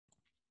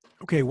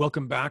Okay,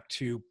 welcome back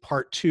to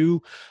part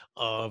two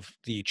of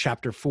the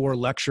chapter four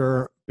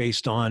lecture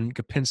based on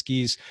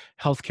Gopinski's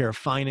Healthcare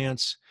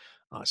Finance,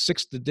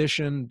 sixth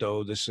edition,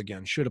 though this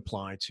again should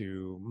apply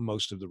to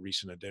most of the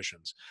recent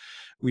editions.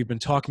 We've been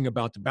talking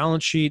about the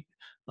balance sheet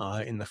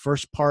in the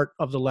first part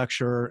of the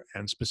lecture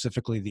and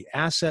specifically the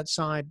asset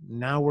side.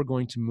 Now we're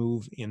going to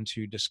move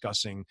into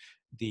discussing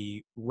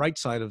the right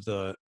side of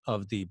the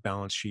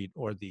balance sheet,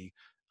 or the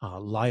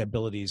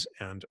liabilities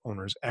and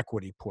owner's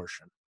equity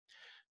portion.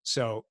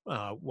 So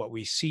what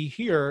we see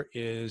here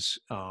is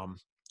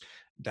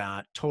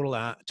that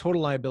total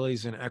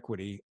liabilities and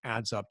equity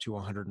adds up to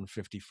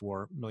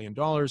 $154 million,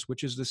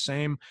 which is the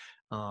same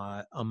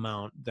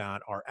amount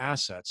that our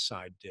assets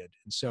side did.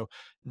 And so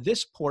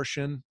this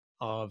portion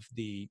of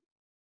the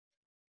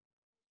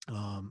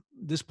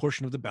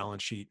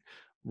balance sheet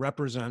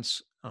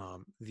represents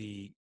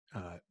the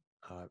uh,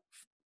 uh,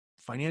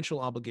 financial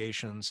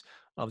obligations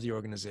of the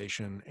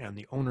organization and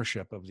the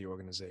ownership of the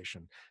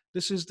organization.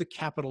 This is the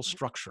capital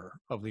structure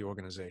of the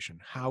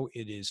organization, how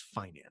it is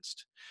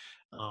financed.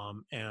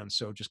 And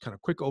so just kind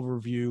of quick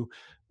overview,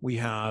 we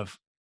have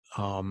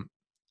um,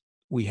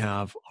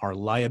 our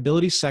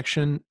liability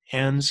section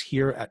ends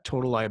here at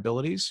total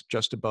liabilities,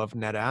 just above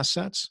net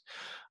assets.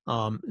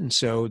 And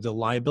so the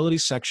liability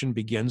section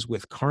begins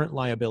with current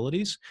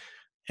liabilities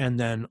and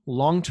then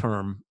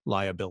long-term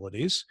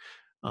liabilities.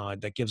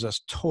 That gives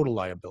us total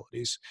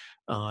liabilities.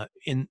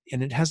 And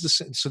it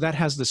has so that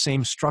has the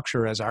same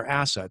structure as our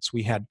assets.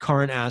 We had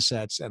current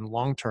assets and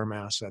long-term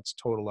assets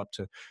total up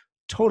to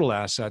total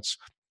assets,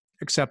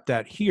 except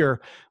that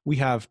here we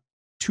have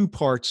two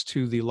parts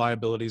to the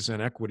liabilities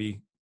and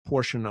equity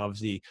portion of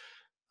the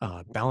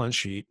balance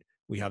sheet.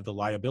 We have the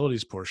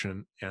liabilities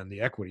portion and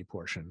the equity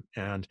portion.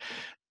 And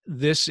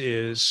this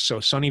is, so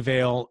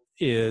Sunnyvale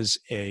is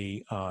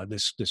a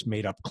this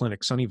made up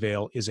clinic.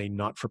 Sunnyvale is a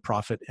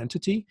not-for-profit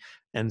entity,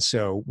 and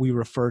so we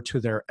refer to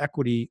their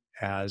equity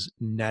as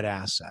net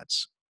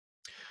assets.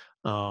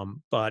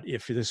 But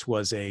if this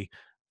was a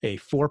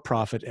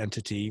for-profit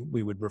entity,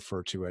 we would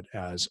refer to it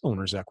as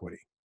owner's equity.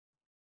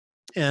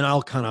 And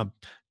I'll kind of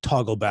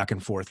toggle back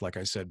and forth, like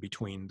I said,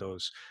 between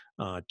those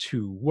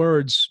two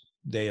words.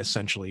 They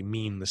essentially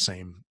mean the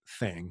same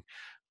thing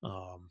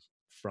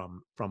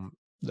from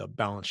the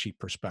balance sheet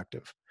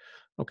perspective.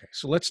 Okay,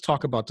 so let's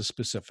talk about the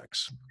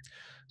specifics.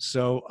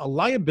 So a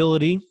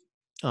liability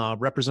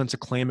represents a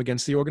claim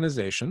against the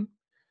organization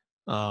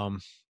that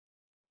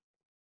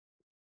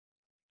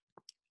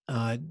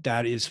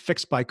is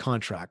fixed by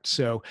contract.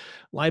 So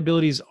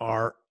liabilities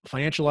are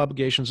financial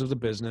obligations of the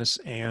business,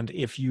 and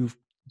if you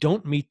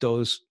don't meet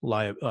those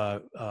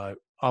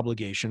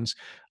obligations,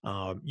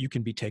 you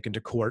can be taken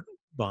to court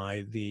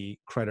by the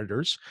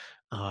creditors,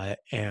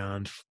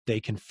 and they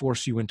can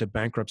force you into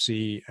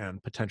bankruptcy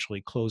and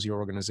potentially close your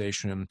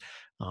organization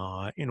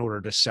in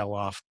order to sell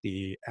off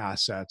the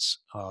assets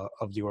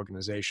of the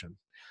organization.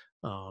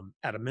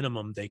 At a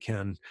minimum, they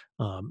can,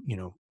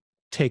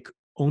 take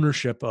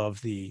ownership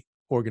of the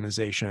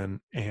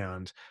organization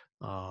and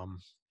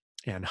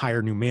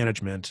hire new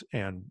management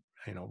and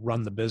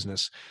run the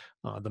business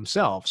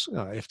themselves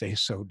if they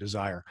so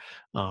desire.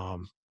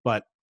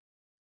 But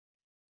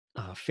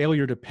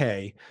failure to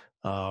pay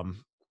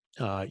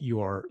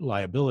your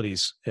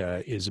liabilities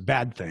is a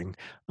bad thing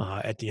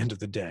at the end of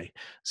the day.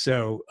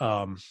 So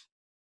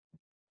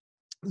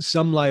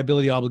some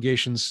liability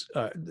obligations,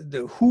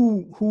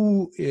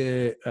 who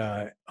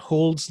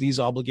holds these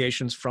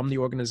obligations from the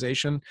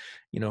organization,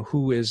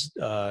 who is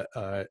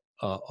a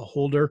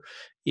holder,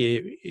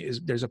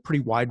 there's a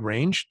pretty wide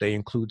range. They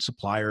include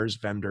suppliers,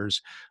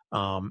 vendors,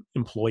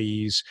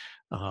 employees.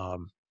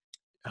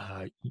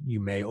 You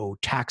may owe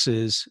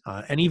taxes,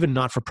 and even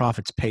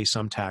not-for-profits pay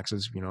some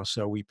taxes.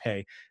 So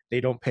they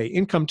don't pay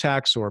income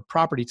tax or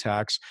property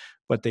tax,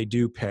 but they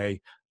do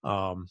pay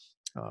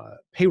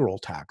payroll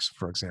tax,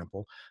 for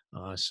example.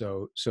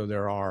 So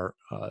there are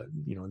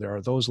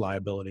those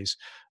liabilities.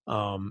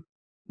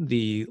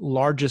 The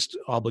largest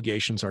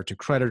obligations are to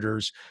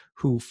creditors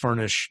who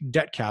furnish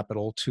debt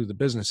capital to the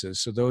businesses.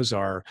 So those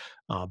are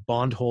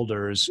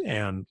bondholders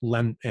and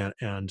lenders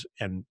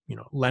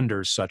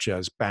such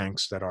as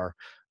banks that are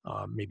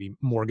maybe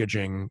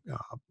mortgaging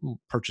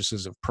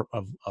purchases of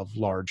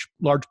large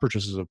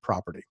purchases of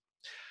property.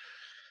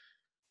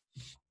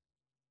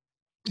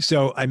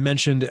 So I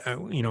mentioned,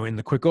 in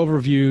the quick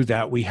overview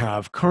that we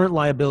have current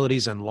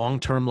liabilities and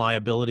long-term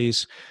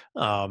liabilities.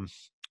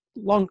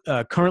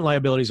 Current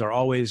liabilities are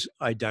always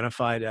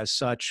identified as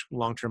such.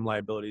 Long-term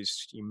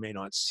liabilities, you may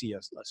not see a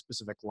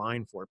specific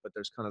line for it, but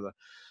there's kind of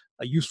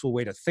a useful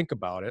way to think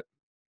about it.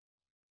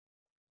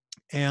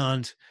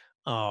 And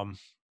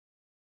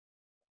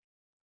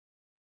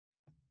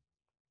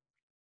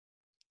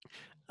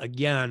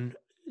again,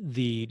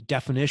 the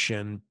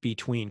definition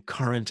between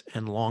current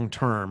and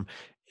long-term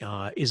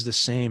is the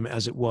same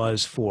as it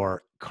was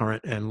for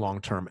current and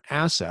long-term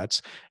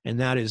assets, and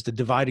that is the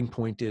dividing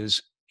point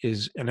is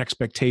an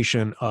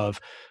expectation of,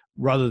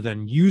 rather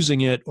than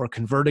using it or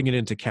converting it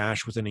into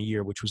cash within a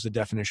year, which was the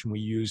definition we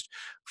used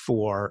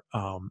for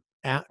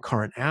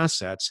current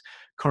assets,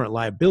 current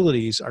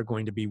liabilities are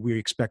going to be, we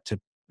expect to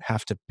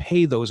have to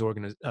pay those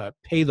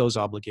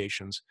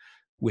obligations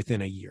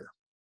within a year.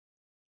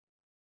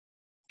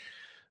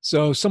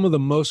 So some of the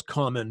most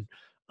common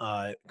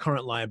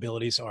current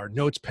liabilities are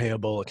notes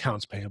payable,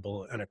 accounts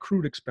payable, and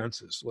accrued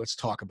expenses. Let's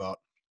talk about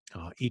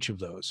each of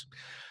those.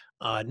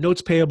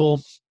 Notes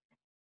payable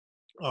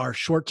are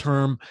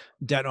short-term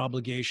debt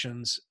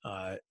obligations,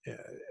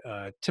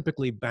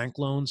 typically bank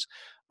loans.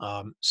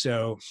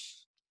 So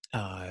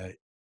uh,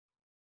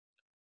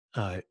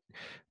 uh,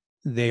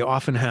 they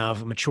often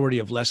have a maturity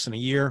of less than a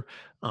year.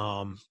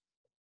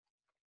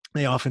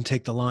 They often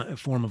take the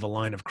form of a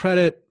line of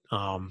credit,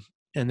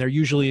 and they're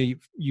usually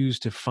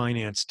used to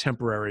finance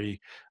temporary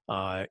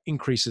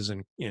increases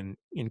in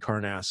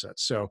current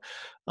assets. So,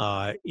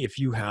 if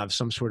you have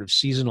some sort of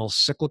seasonal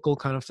cyclical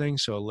kind of thing,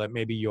 so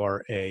maybe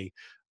you're a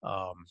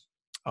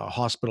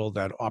hospital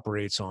that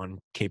operates on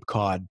Cape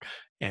Cod,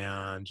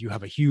 and you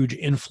have a huge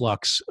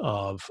influx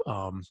of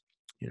of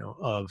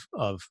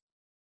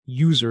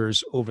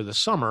users over the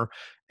summer,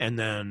 and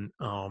then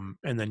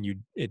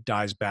it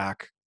dies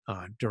back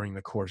during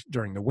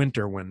the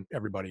winter when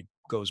everybody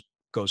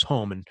goes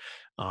home, and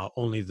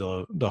only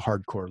the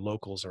hardcore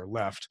locals are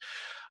left,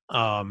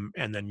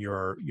 and then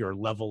your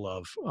level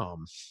of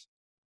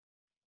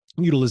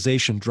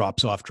utilization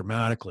drops off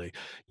dramatically.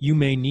 You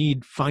may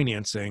need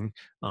financing,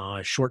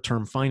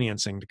 short-term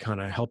financing, to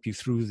kind of help you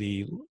through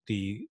the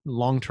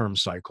long-term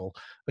cycle.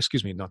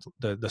 Excuse me, not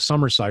the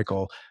summer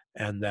cycle,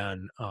 and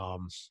then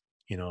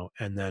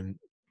and then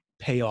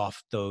pay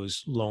off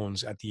those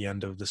loans at the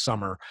end of the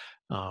summer.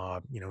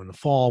 In the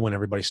fall when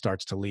everybody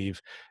starts to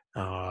leave,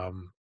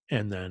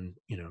 and then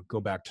go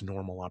back to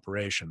normal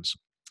operations.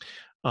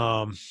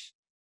 Um,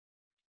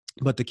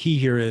 but the key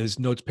here is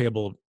notes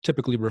payable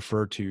typically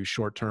refer to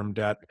short-term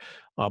debt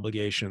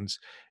obligations.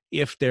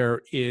 If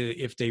they're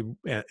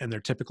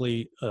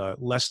typically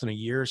less than a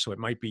year, so it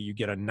might be you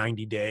get a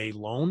 90-day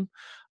loan.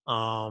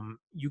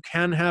 You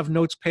can have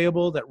notes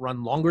payable that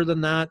run longer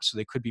than that, so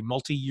they could be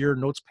multi-year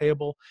notes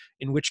payable,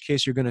 in which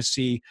case you're going to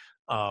see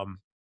um,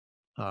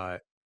 uh,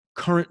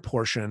 current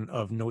portion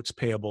of notes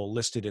payable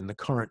listed in the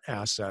current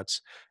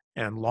assets,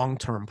 and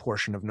long-term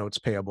portion of notes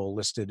payable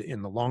listed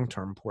in the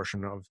long-term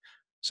portion of,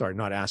 sorry,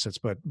 not assets,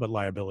 but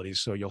liabilities.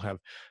 So you'll have,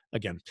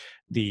 again,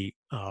 the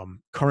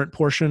current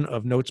portion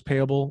of notes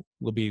payable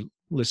will be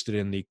listed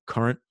in the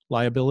current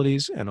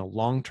liabilities, and a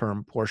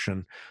long-term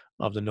portion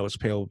of the notes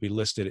payable will be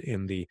listed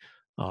in the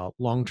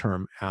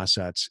long-term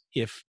assets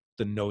if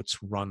the notes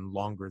run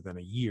longer than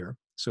a year.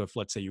 So if,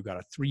 let's say, you got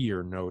a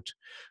 3-year note,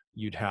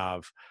 you'd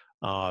have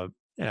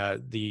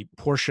the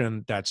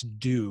portion that's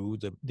due,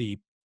 the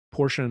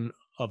portion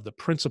of the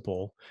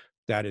principal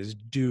that is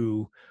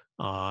due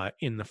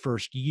in the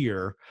first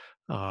year,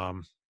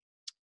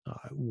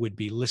 would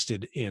be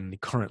listed in the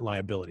current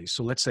liabilities.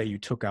 So let's say you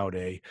took out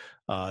a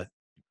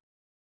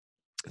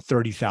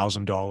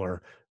 $30,000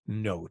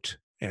 note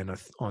and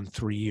on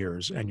 3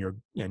 years, and you're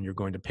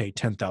going to pay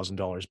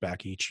 $10,000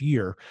 back each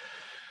year.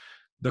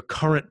 The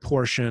current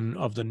portion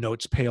of the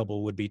notes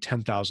payable would be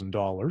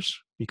 $10,000,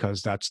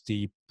 because that's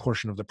the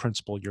portion of the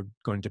principal you're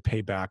going to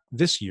pay back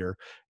this year.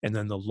 And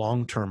then the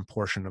long-term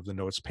portion of the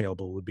notes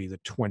payable would be the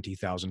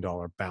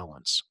 $20,000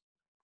 balance.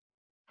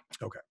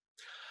 Okay.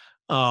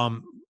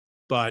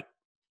 But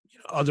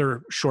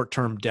other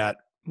short-term debt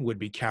would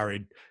be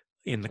carried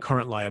in the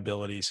current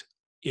liabilities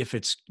if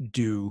it's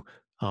due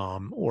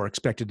or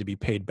expected to be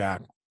paid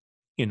back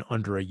in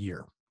under a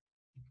year.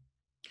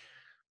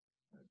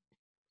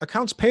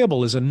 Accounts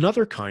payable is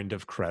another kind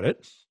of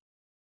credit,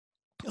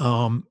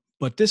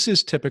 but this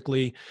is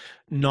typically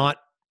not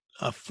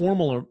a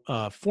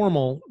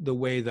formal the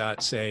way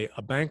that, say,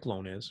 a bank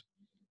loan is.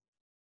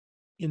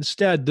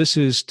 Instead, this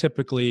is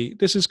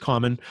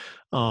common.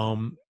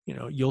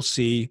 You'll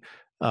see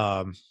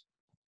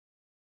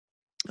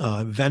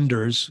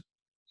vendors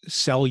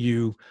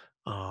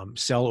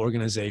sell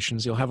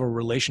organizations. You'll have a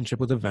relationship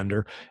with a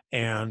vendor,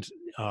 and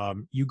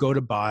you go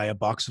to buy a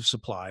box of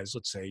supplies.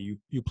 Let's say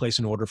you place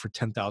an order for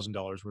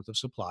 $10,000 worth of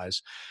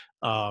supplies,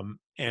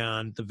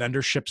 and the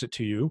vendor ships it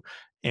to you.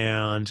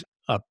 And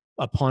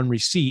upon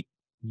receipt,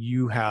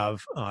 you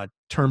have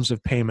terms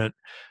of payment,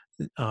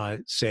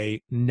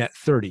 say net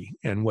 30.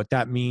 And what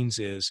that means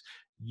is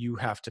you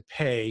have to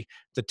pay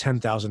the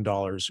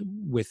 $10,000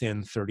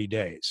 within 30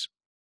 days.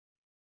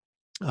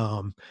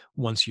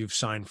 Once you've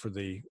signed for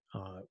the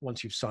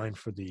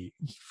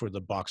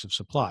box of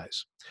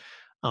supplies,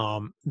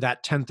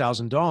 that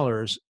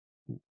 $10,000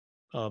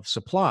 of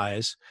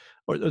supplies,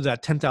 or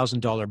that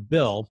 $10,000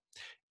 bill,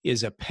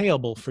 is a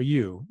payable for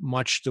you,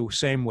 much the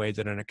same way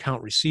that an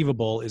account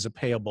receivable is a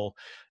payable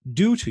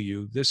due to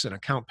you. An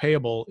account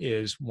payable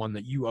is one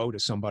that you owe to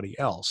somebody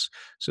else.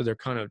 So they're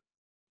kind of,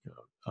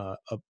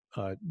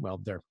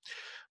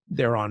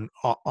 they're on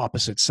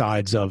opposite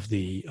sides of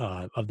the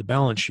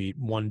balance sheet.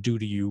 One due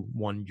to you,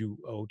 one you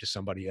owe to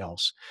somebody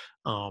else.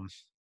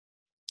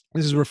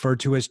 This is referred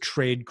to as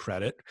trade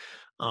credit.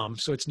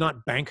 So it's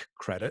not bank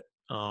credit,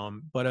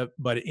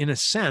 but in a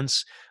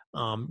sense,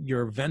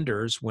 your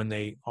vendors, when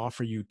they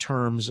offer you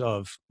terms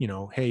of,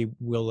 hey,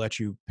 we'll let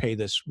you pay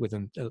this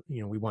within,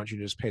 we want you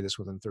to just pay this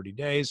within 30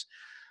 days.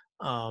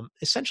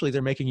 Essentially,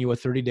 they're making you a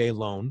 30-day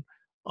loan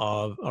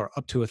or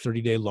up to a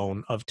 30-day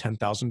loan of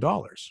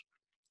 $10,000,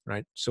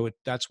 right? So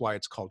that's why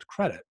it's called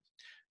credit.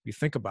 If you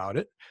think about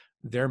it,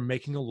 they're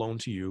making a loan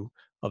to you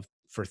of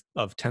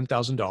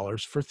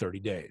 $10,000 for 30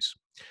 days.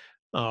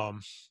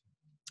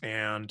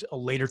 And a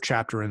later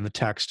chapter in the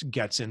text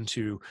gets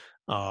into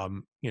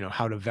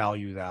how to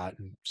value that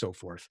and so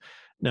forth.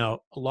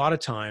 Now, a lot of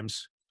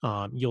times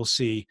you'll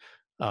see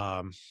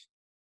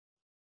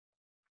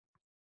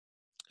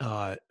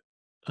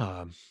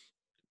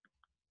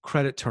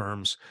credit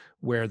terms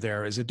where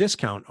there is a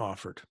discount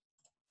offered.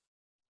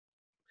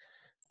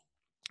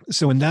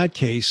 So in that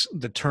case,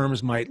 the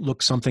terms might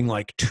look something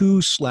like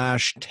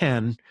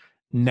 2/10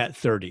 net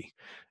 30.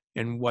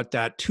 And what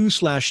that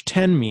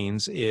 2/10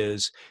 means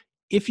is,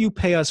 if you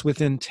pay us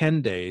within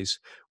 10 days,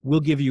 we'll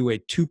give you a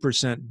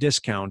 2%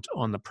 discount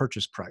on the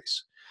purchase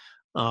price.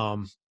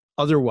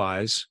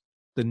 Otherwise,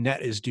 the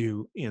net is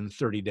due in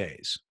 30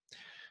 days.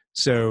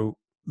 So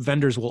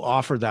vendors will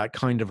offer that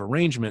kind of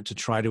arrangement to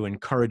try to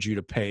encourage you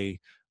to pay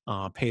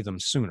them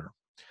sooner.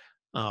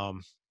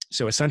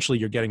 So essentially,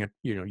 you're getting a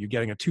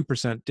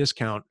 2%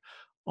 discount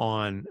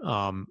on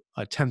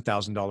a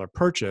 $10,000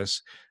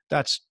 purchase.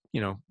 That's,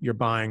 you're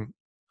buying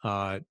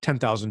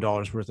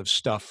 $10,000 worth of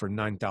stuff for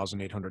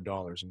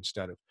 $9,800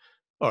 instead of,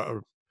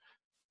 or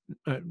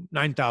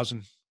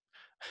 9,000.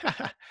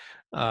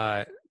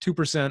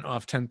 2%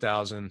 off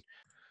 10,000.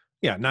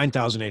 Yeah,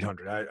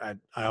 9,800.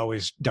 I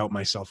always doubt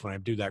myself when I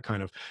do that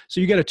kind of.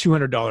 So you get a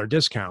 $200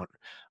 discount,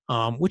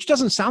 which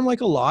doesn't sound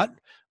like a lot,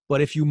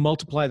 but if you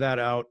multiply that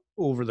out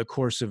over the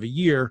course of a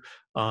year,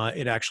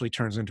 it actually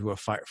turns into a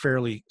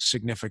fairly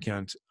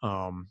significant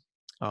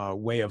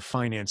way of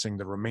financing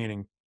the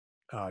remaining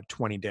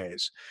 20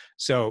 days.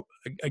 So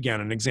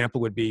again, an example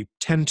would be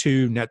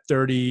 10/2 net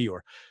 30,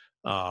 or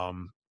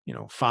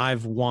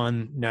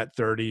 5/1 net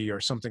 30, or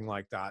something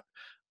like that.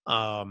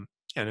 And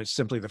it's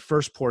simply, the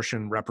first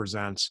portion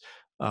represents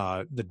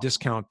the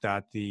discount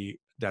that the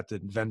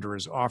vendor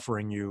is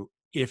offering you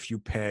if you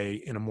pay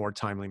in a more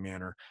timely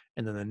manner,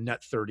 and then the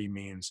net 30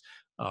 means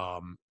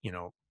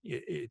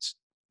it's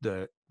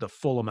the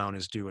full amount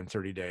is due in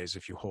 30 days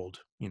if you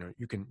hold.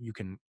 You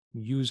can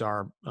use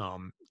our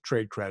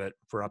trade credit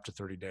for up to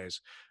 30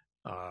 days,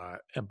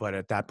 but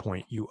at that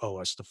point you owe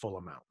us the full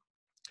amount.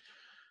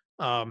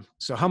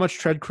 So how much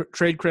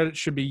trade credit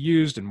should be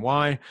used and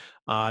why?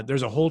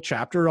 There's a whole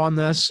chapter on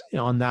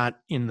that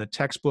in the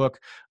textbook,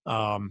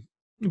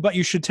 but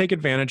you should take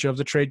advantage of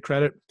the trade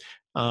credit.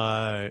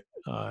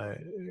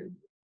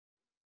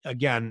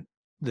 Again,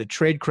 the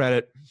trade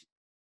credit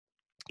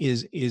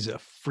is a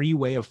free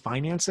way of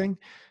financing.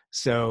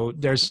 So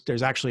there's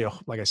actually,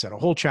 like I said, a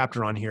whole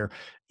chapter on here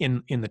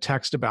in the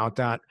text about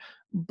that.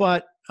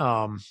 But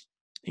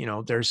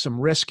there's some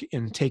risk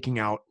in taking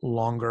out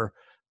larger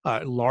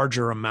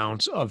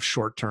amounts of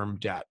short-term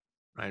debt,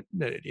 right?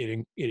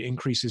 It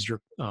increases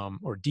your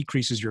or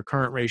decreases your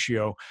current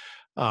ratio.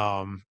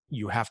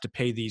 You have to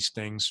pay these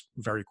things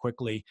very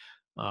quickly.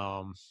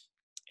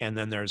 And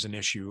then there's an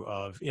issue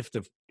of, if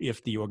the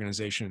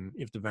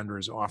vendor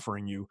is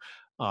offering you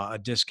a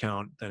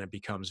discount, then it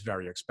becomes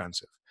very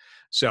expensive.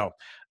 So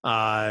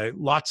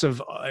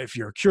if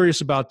you're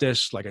curious about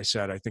this, like I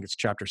said, I think it's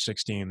chapter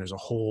 16. There's a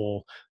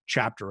whole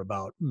chapter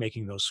about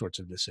making those sorts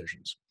of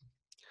decisions.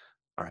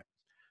 All right.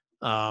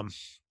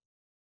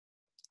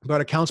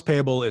 But accounts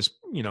payable is,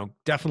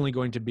 definitely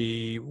going to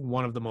be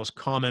one of the most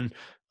common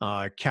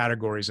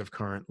categories of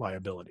current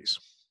liabilities.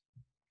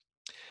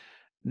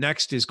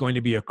 Next is going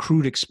to be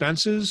accrued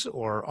expenses,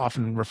 or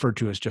often referred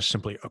to as just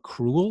simply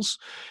accruals.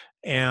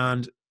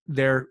 And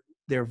they're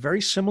very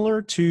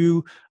similar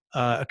to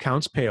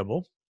accounts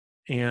payable,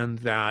 and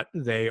that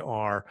they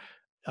are,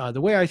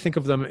 the way I think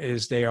of them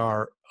is they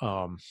are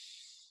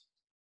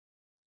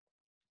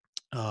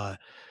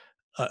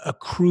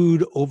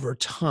accrued over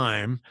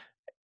time,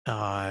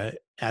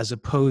 as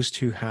opposed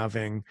to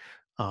having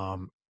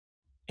an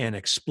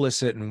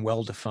explicit and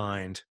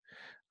well-defined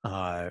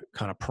kind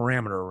of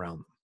parameter around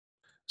them.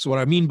 So what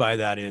I mean by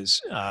that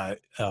is an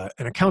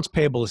accounts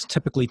payable is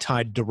typically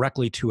tied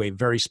directly to a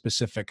very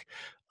specific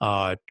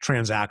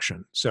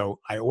transaction. So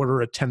I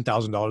order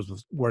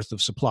 $10,000 worth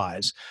of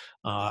supplies.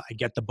 I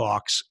get the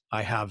box.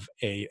 I have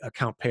a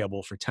account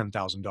payable for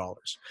 $10,000.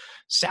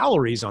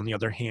 Salaries, on the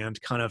other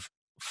hand, kind of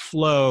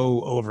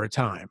flow over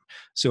time.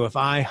 So if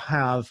I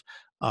have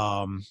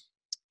an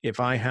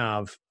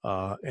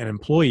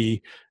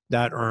employee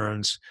that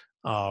earns,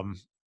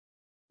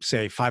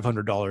 say,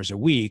 $500 a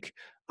week,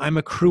 I'm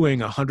accruing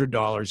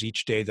 $100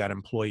 each day that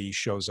employee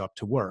shows up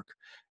to work.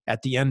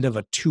 At the end of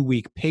a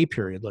 2-week pay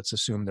period, let's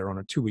assume they're on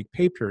a 2-week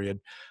pay period,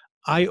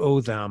 I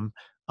owe them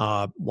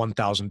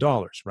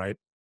 $1,000, right?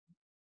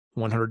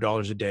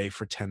 $100 a day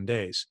for 10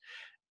 days.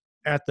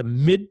 At the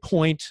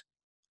midpoint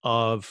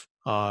of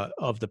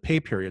the pay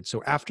period,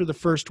 so after the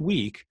first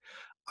week,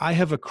 I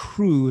have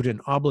accrued an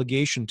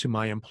obligation to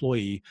my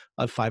employee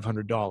of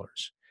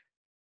 $500.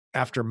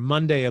 after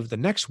Monday of the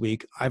next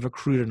week, I've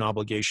accrued an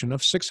obligation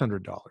of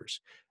 $600.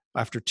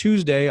 After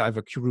Tuesday, I've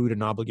accrued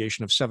an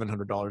obligation of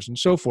 $700 and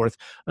so forth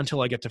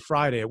until I get to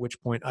Friday, at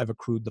which point I've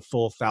accrued the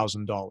full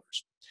 $1,000.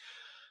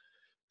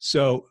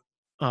 So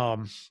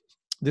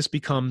this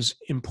becomes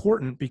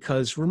important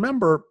because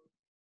remember,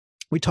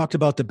 we talked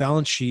about the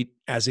balance sheet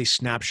as a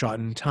snapshot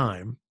in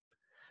time.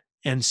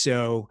 And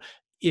so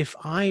if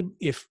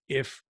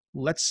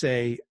let's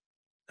say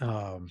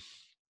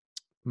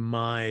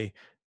my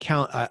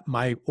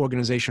my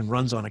organization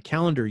runs on a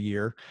calendar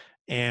year,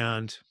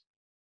 and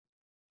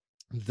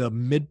the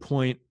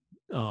midpoint,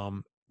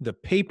 the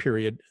pay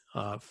period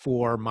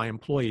for my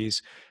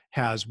employees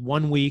has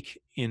 1 week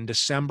in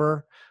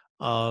December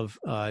of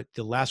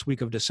the last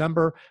week of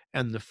December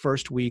and the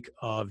first week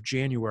of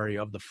January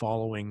of the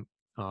following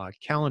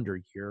calendar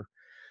year.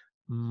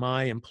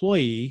 My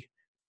employee,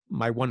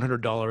 my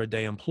 $100 a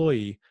day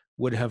employee,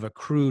 would have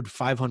accrued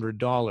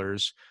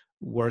 $500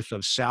 worth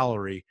of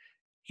salary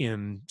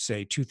in,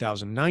 say,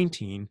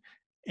 2019,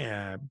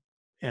 and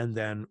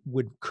then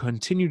would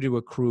continue to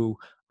accrue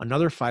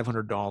another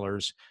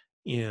 $500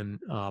 in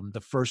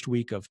the first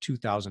week of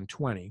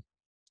 2020.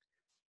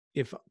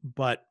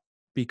 But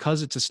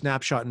because it's a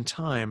snapshot in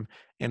time,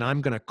 and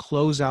I'm going to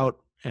close out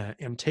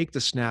and take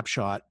the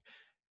snapshot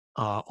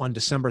on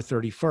December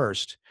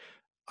 31st,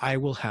 I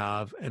will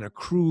have an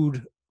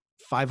accrued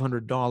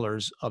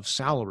 $500 of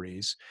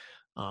salaries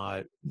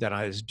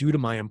that is due to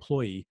my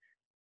employee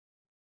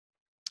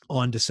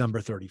on December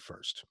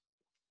 31st.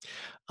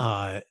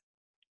 And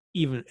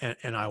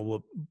I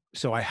will,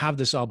 so I have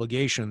this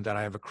obligation that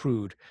I have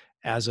accrued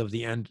as of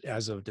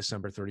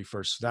December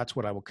 31st. So that's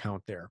what I will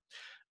count there.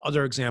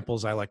 Other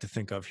examples I like to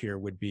think of here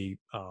would be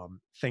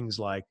things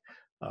like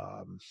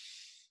um,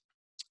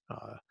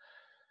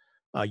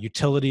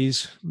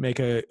 utilities make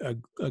a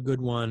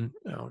good one.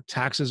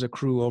 Taxes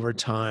accrue over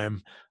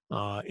time.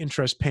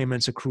 Interest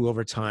payments accrue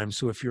over time.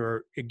 So if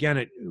you're,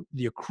 again,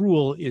 the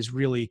accrual is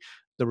really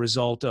the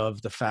result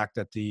of the fact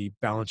that the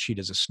balance sheet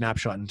is a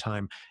snapshot in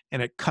time,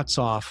 and it cuts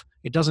off.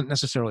 It doesn't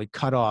necessarily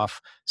cut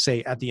off,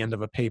 say, at the end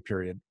of a pay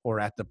period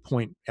or at the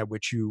point at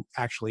which you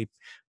actually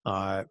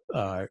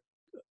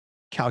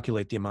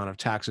calculate the amount of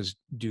taxes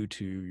due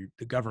to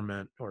the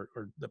government, or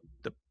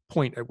the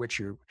point at which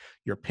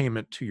your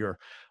payment to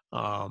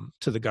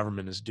the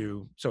government is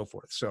due, so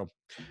forth. So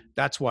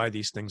that's why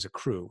these things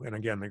accrue. And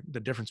again,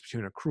 the difference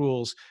between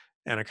accruals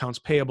and accounts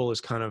payable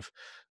is kind of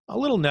a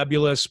little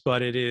nebulous,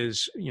 but it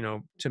is,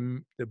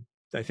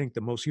 I think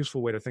the most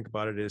useful way to think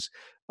about it is,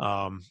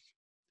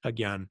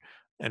 again,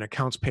 an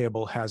accounts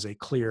payable has a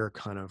clear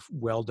kind of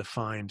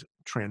well-defined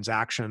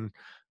transaction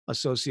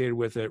associated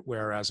with it,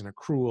 whereas an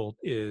accrual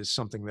is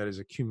something that is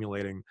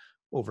accumulating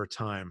over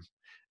time.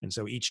 And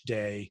so each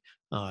day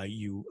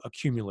you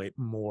accumulate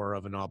more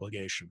of an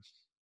obligation.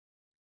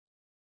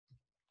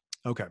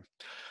 Okay.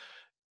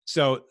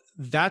 So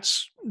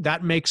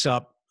that makes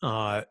up,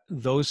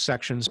 those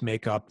sections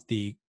make up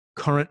the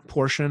current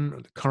portion,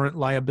 the current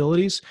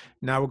liabilities.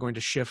 Now we're going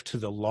to shift to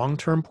the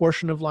long-term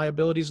portion of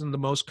liabilities, and the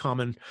most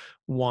common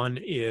one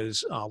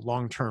is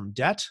long-term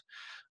debt.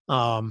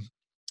 And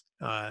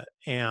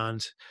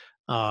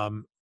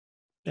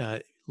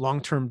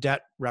long-term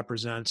debt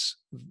represents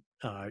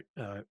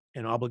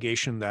an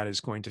obligation that is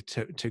going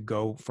to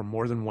go for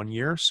more than 1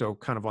 year. So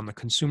kind of on the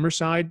consumer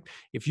side,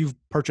 if you've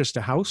purchased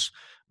a house,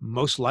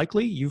 most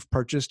likely you've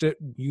purchased it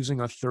using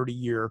a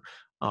 30-year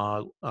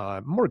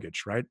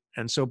mortgage, right?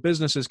 And so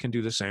businesses can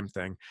do the same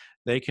thing.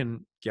 They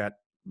can get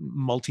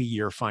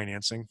multi-year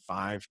financing,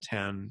 5,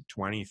 10,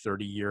 20,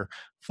 30-year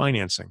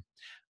financing.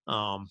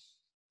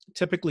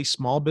 Typically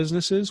small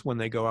businesses, when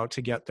they go out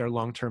to get their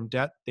long-term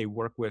debt, they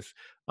work with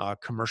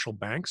commercial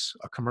banks.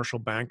 A commercial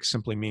bank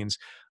simply means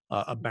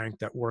a bank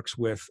that works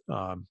with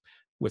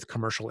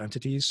commercial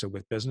entities, so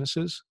with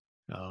businesses.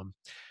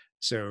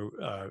 So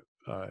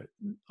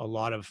a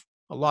lot of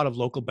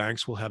local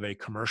banks will have a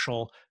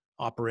commercial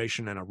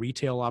operation and a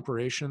retail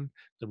operation.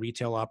 The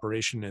retail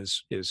operation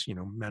is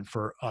meant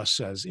for us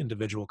as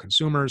individual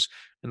consumers,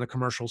 and the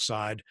commercial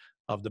side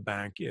of the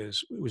bank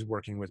is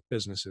working with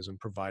businesses and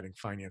providing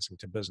financing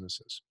to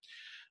businesses.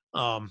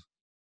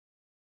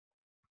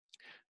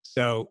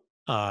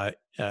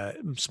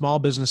 Small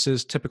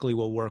businesses typically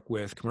will work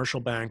with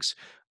commercial banks.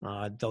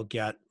 They'll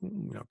get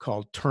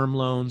called term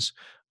loans.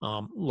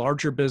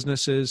 Larger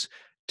businesses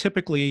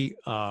typically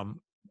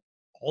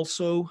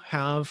also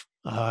have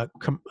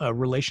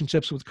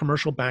relationships with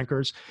commercial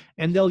bankers,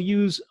 and they'll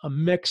use a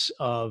mix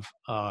of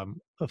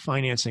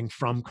financing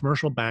from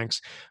commercial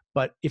banks.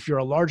 But if you're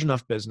a large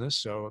enough business,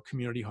 so a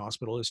community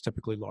hospital is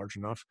typically large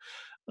enough,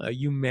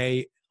 you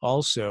may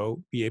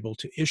also be able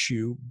to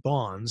issue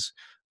bonds,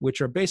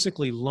 which are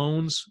basically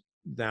loans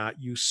that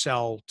you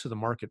sell to the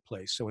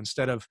marketplace. So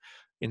instead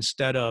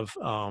of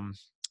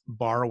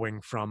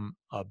borrowing from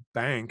a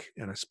bank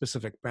and a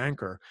specific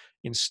banker,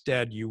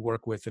 instead you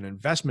work with an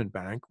investment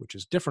bank, which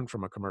is different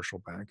from a commercial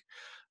bank.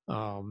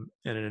 And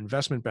an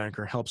investment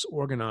banker helps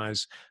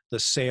organize the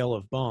sale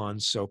of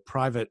bonds. So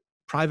private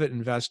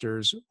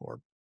investors, or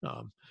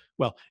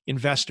well,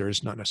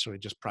 investors, not necessarily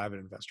just private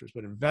investors,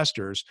 but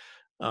investors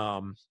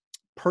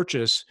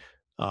purchase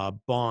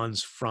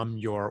bonds from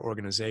your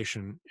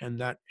organization,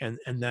 and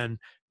then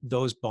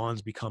those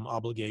bonds become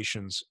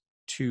obligations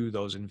to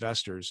those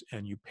investors,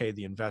 and you pay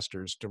the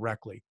investors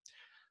directly.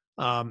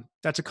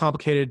 That's a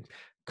complicated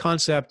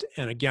concept,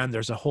 and again,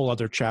 there's a whole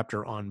other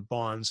chapter on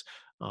bonds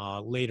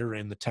later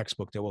in the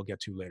textbook that we'll get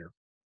to later.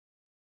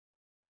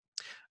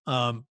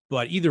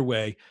 But either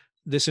way,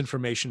 this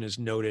information is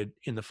noted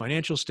in the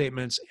financial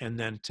statements, and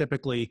then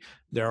typically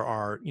there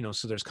are,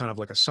 so there's kind of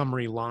like a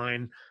summary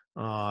line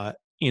on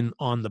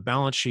the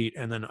balance sheet,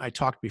 and then I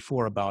talked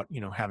before about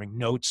having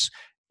notes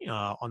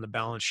on the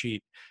balance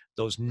sheet.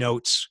 Those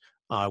notes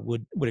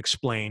would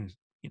explain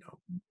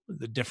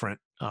the different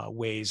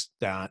ways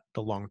that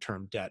the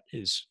long-term debt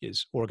is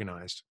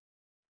organized.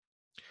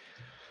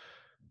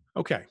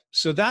 Okay,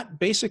 so that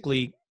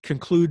basically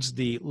concludes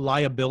the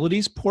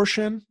liabilities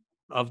portion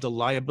of the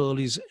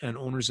liabilities and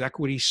owner's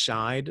equity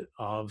side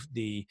of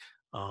the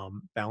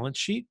balance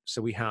sheet.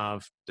 So we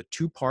have the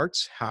two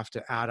parts have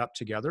to add up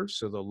together.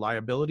 So the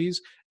liabilities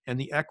and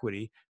the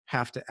equity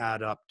have to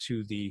add up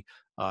to the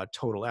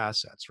total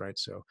assets, right?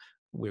 So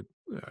we're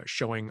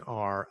showing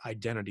our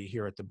identity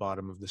here at the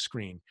bottom of the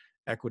screen.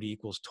 Equity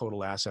equals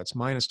total assets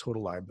minus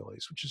total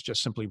liabilities, which is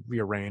just simply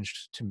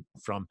rearranged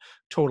from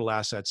total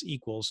assets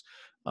equals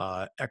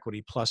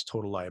equity plus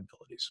total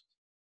liabilities.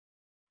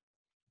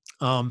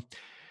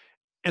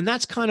 And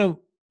that's kind of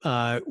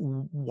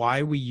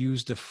why we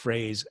use the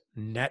phrase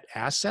net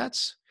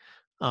assets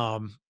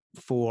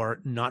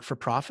for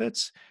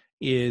not-for-profits.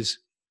 Is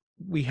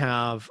we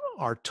have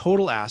our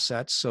total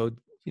assets. So,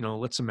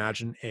 let's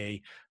imagine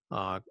a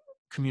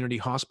community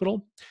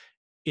hospital.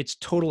 Its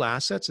total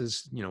assets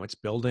is, its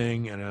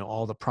building and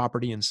all the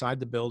property inside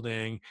the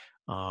building,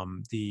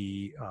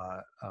 the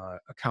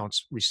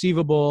accounts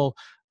receivable,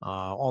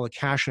 all the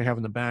cash they have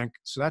in the bank.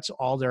 So that's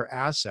all their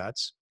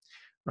assets,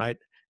 right?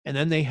 And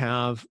then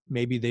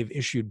maybe they've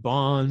issued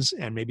bonds,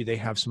 and maybe they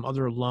have some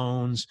other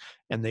loans,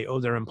 and they owe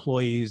their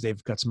employees.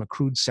 They've got some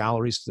accrued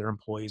salaries to their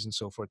employees and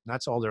so forth. And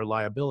that's all their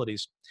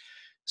liabilities.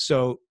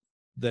 So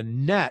the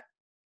net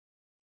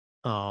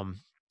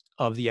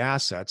of the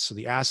assets, so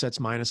the assets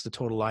minus the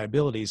total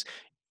liabilities,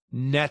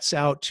 nets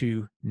out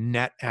to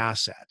net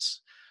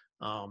assets.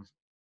 And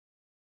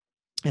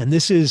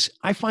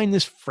I find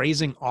this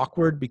phrasing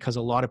awkward because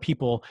a lot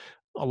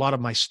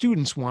of my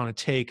students want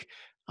to take,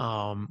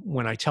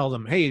 when I tell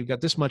them, hey, you've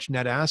got this much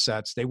net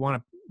assets, they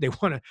want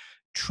to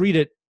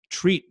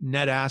treat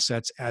net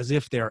assets as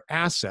if they're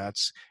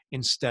assets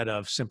instead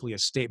of simply a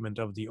statement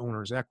of the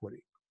owner's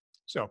equity.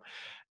 So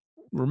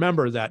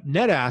remember that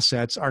net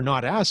assets are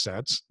not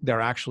assets.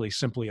 They're actually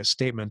simply a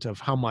statement of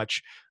how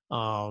much,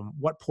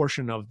 what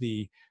portion of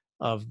the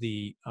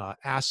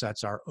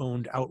assets are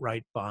owned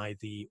outright by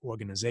the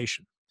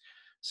organization.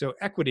 So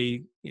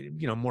equity,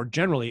 more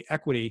generally,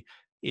 equity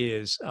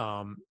is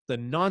the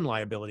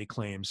non-liability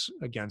claims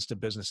against a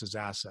business's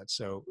assets.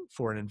 So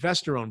for an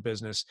investor-owned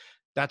business,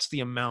 that's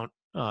the amount,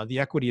 the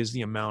equity is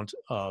the amount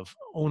of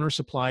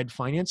owner-supplied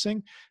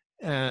financing,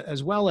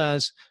 as well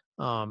as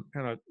kind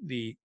of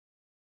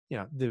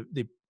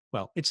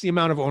it's the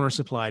amount of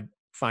owner-supplied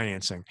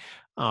financing,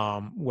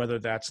 whether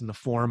that's in the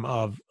form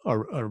of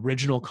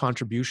original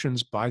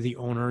contributions by the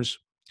owners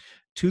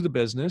to the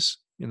business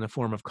in the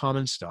form of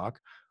common stock,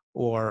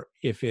 or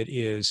if it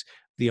is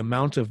the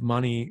amount of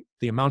money,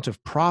 the amount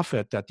of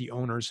profit that the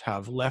owners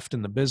have left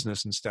in the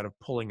business instead of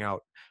pulling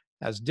out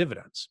as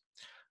dividends.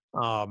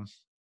 For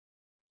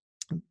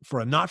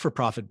a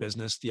not-for-profit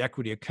business, the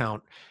equity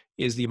account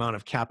is the amount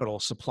of capital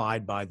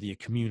supplied by the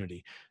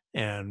community.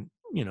 And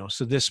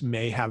so this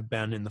may have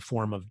been in the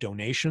form of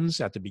donations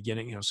at the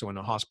beginning. So when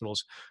the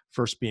hospital's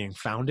first being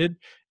founded,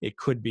 it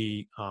could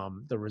be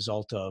the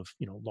result of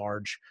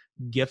large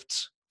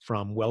gifts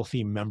from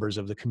wealthy members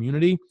of the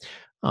community,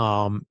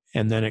 and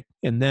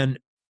then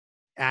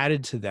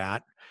added to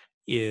that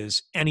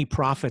is any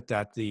profit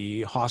that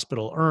the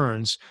hospital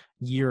earns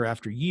year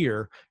after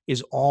year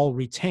is all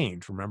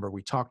retained. Remember,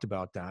 we talked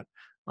about that.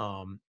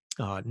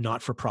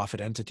 Not-for-profit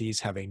entities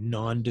have a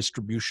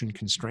non-distribution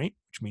constraint,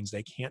 which means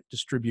they can't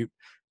distribute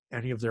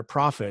any of their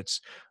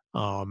profits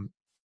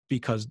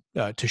because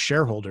to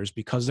shareholders,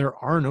 because there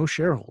are no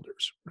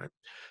shareholders, right?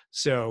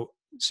 So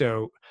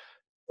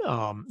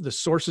the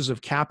sources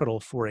of capital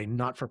for a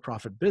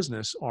not-for-profit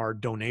business are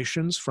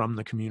donations from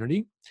the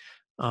community,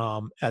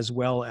 as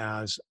well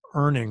as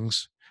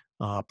earnings,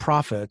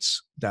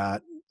 profits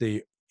that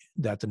the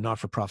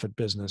not-for-profit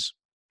business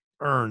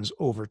earns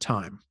over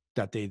time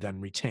that they then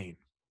retain.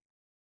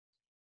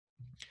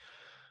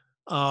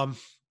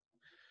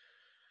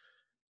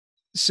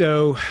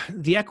 So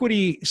the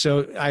equity,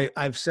 so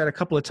I've said a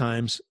couple of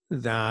times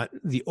that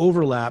the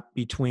overlap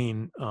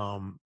between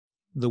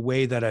the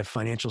way that a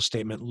financial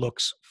statement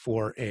looks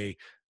for a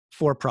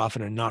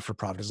for-profit and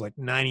not-for-profit is like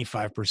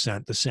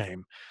 95% the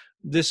same.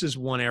 This is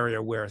one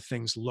area where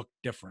things look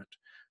different.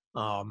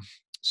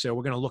 So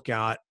we're going to look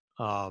at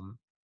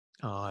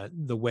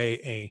the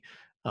way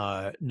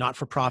a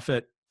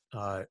not-for-profit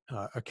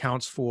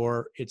accounts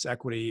for its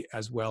equity,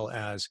 as well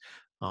as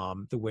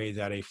the way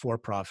that a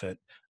for-profit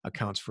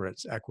accounts for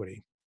its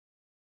equity.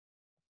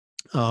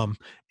 And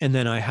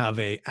then I have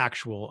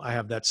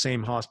that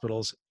same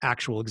hospital's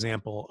actual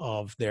example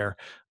of their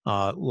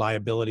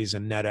liabilities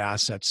and net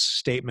assets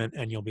statement,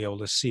 and you'll be able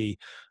to see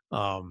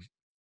how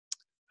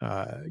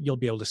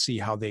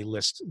they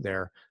list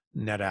their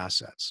net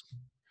assets.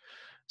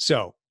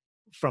 So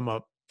from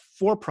a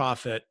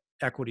for-profit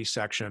equity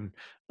section,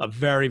 a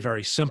very,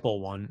 very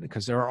simple one,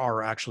 because there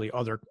are actually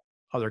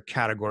other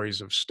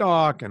categories of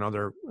stock and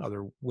other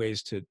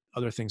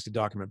things to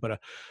document, but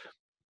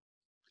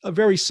a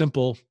very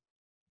simple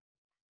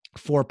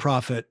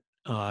for-profit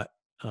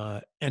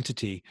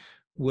entity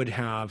would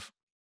have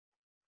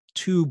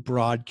two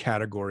broad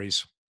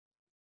categories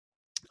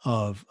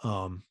of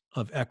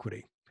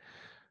equity.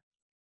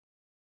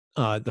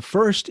 The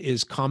first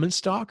is common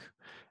stock,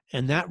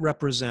 and that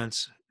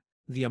represents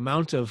the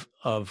amount of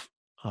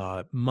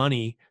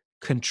money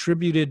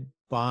contributed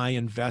by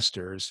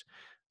investors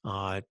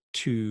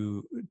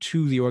to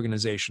the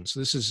organization. So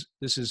this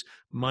is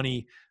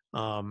money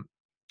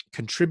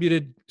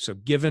contributed, so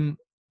given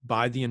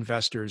by the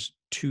investors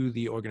to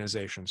the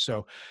organization.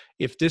 So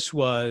if this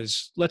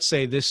was, let's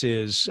say this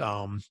is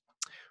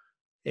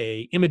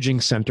a imaging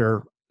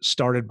center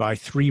started by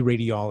 3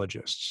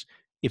 radiologists.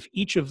 If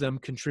each of them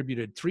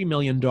contributed $3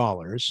 million,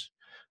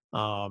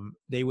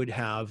 they would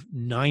have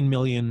 $9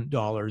 million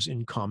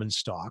in common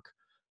stock,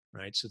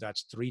 right? So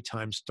that's 3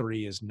 times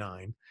 3 is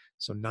 9.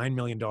 So $9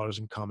 million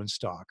in common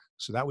stock.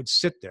 So that would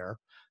sit there.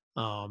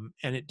 And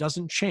it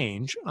doesn't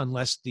change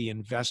unless the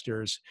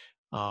investors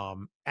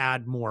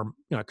add more,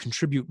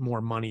 contribute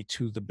more money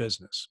to the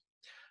business.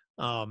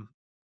 And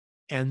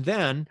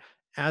then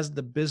as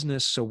the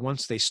business, so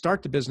once they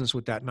start the business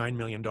with that $9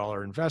 million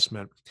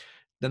investment,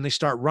 then they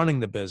start running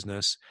the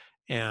business.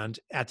 And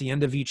at the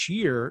end of each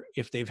year,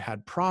 if they've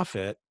had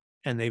profit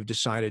and they've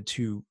decided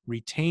to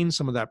retain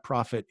some of that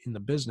profit in the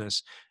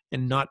business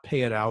and not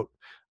pay it out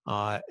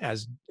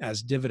as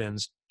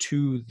dividends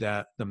to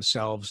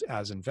themselves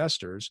as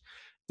investors,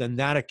 then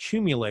that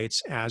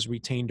accumulates as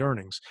retained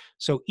earnings.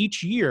 So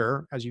each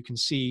year, as you can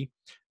see,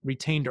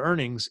 retained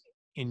earnings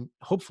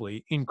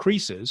hopefully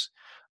increases.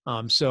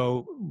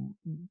 So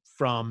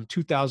from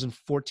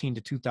 2014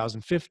 to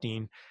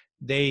 2015,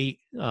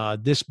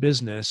 this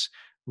business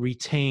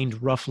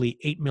retained roughly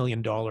 $8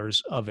 million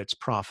of its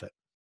profit.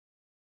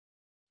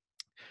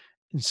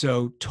 And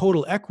so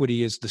total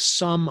equity is the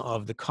sum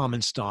of the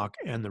common stock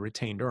and the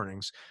retained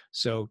earnings.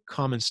 So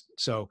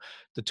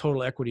the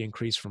total equity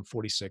increased from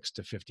 46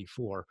 to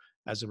 54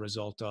 as a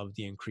result of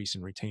the increase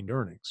in retained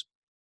earnings.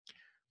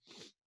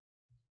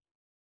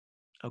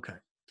 Okay.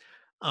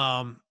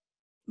 The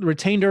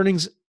retained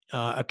earnings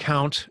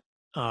account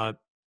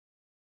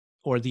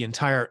or the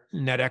entire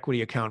net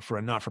equity account for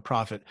a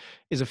not-for-profit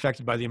is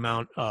affected by the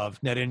amount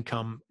of net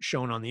income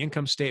shown on the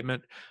income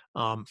statement.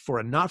 For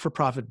a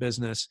not-for-profit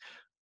business,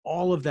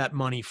 all of that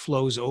money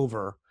flows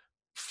over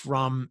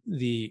from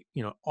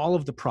all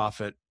of the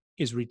profit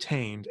is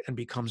retained and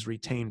becomes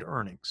retained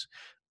earnings.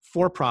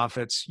 For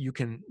profits, you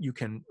can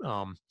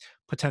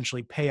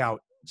potentially pay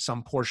out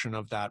some portion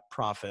of that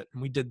profit,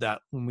 and we did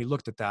that when we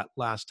looked at that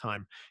last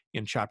time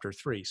in chapter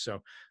 3.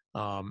 So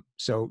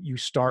you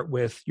start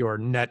with your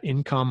net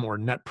income or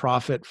net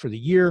profit for the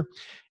year,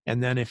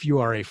 and then if you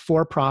are a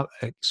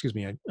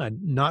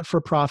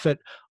not-for-profit,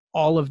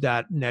 all of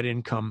that net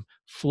income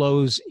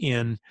flows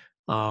in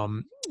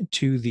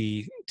to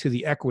the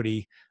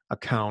equity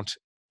account,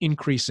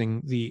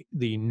 increasing the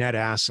net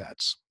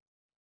assets.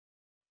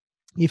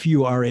 If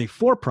you are a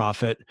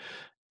for-profit,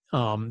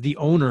 the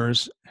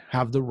owners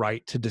have the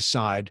right to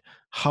decide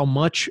how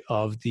much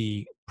of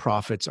the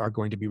profits are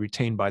going to be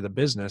retained by the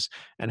business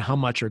and how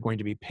much are going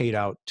to be paid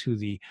out to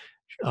the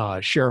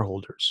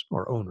shareholders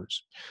or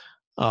owners.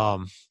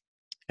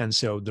 And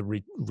so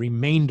the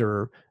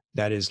remainder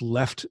that is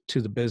left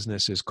to the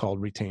business is called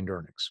retained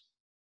earnings.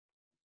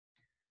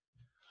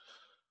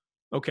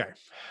 Okay,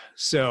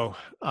 so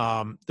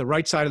the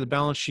right side of the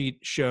balance sheet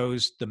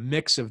shows the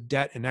mix of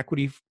debt and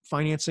equity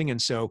financing.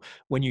 And so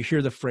when you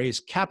hear the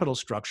phrase capital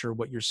structure,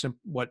 what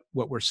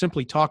we're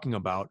simply talking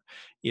about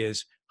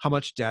is how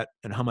much debt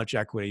and how much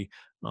equity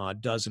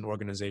does an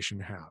organization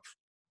have.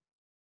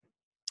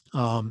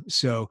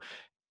 So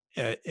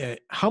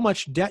how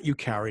much debt you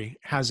carry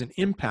has an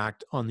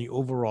impact on the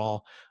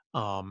overall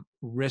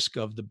risk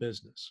of the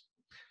business.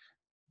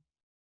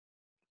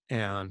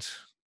 And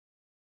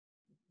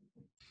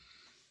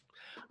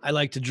I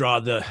like to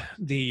draw the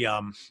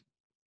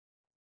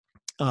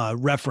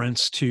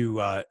reference to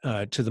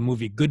the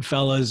movie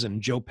Goodfellas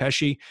and Joe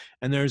Pesci.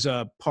 And there's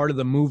a part of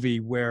the movie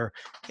where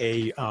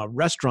a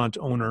restaurant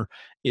owner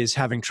is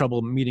having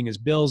trouble meeting his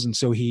bills, and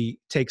so he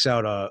takes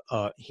out a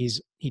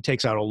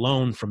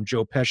loan from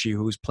Joe Pesci,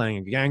 who's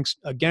playing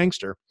a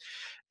gangster,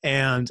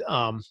 and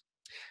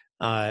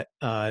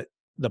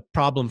the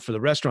problem for the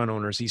restaurant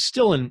owners, he's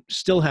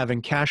still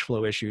having cash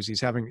flow issues.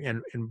 He's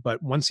having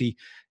but once he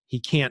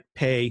can't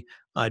pay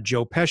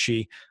Joe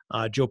Pesci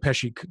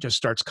just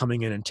starts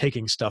coming in and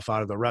taking stuff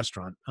out of the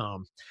restaurant,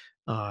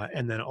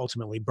 and then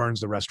ultimately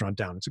burns the restaurant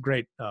down. It's a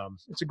great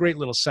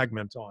little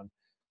segment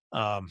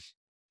um,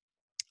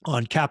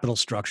 on capital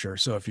structure.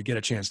 So if you get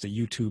a chance to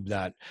YouTube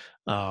that,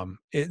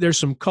 there's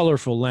some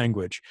colorful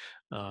language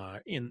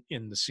in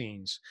the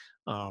scenes,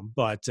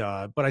 but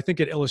I think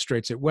it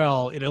illustrates it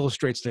well. It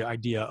illustrates the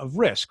idea of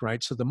risk,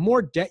 right? So the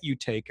more debt you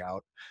take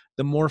out,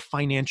 the more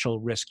financial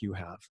risk you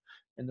have.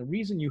 And the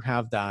reason you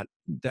have that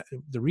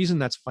the reason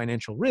that's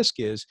financial risk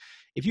is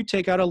if you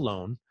take out a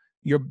loan,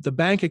 the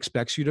bank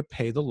expects you to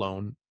pay the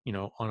loan,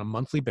 on a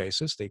monthly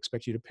basis. They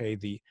expect you to pay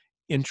the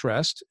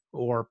interest,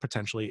 or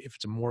potentially, if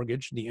it's a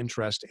mortgage, the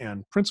interest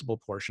and principal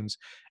portions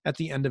at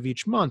the end of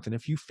each month. And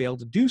if you fail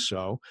to do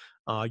so,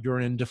 you're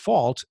in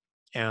default,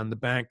 and the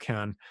bank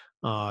can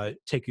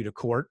take you to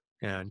court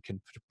and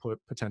can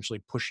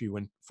potentially push you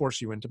and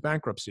force you into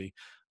bankruptcy,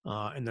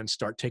 and then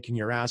start taking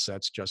your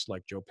assets, just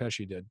like Joe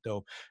Pesci did.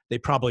 Though they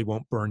probably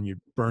won't burn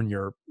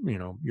your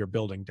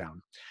building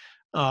down.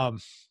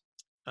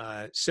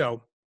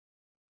 So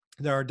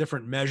there are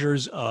different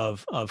measures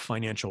of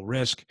financial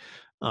risk,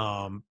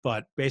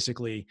 but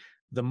basically,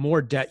 the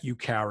more debt you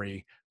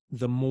carry,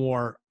 the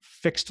more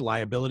fixed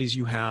liabilities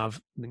you have.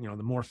 The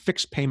more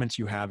fixed payments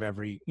you have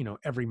every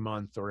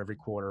month or every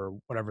quarter, or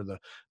whatever the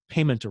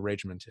payment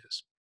arrangement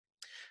is.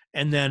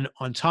 And then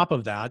on top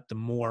of that, the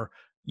more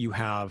you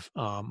have,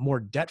 more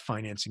debt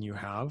financing you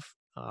have,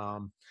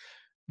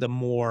 the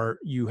more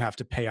you have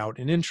to pay out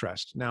in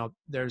interest. Now,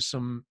 there's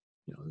some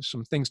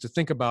things to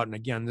think about, and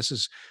again, this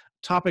is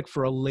a topic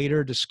for a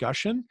later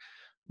discussion.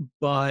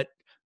 But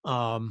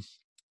um,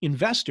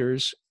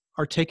 investors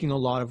are taking a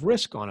lot of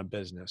risk on a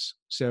business.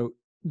 So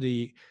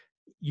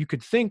you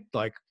could think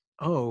like,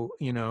 oh,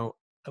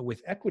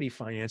 with equity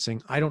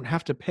financing, I don't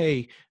have to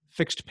pay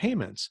fixed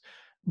payments,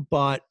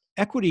 but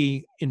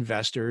equity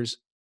investors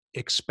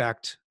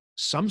expect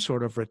some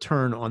sort of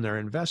return on their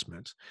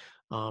investment.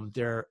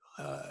 They're,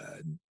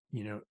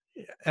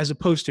 as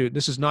opposed to,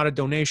 this is not a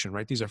donation,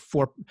 right? This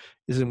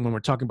is when we're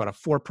talking about a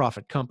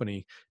for-profit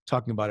company,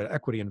 talking about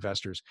equity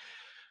investors.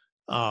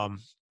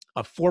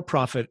 A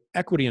for-profit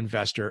equity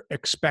investor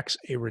expects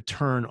a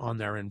return on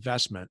their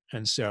investment,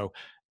 and so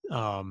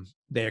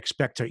they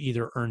expect to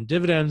either earn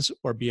dividends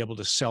or be able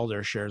to sell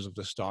their shares of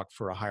the stock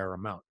for a higher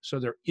amount. So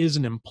there is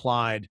an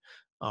implied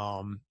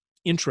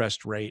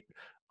interest rate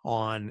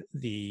on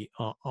the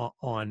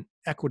on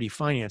equity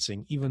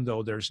financing, even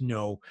though there's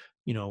no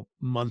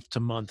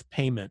month-to-month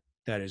payment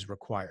that is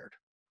required.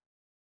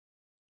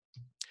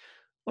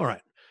 All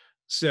right,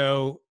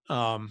 so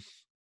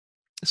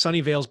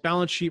Sunnyvale's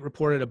balance sheet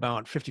reported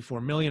about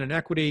 $54 million in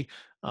equity.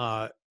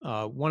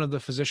 One of the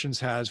physicians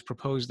has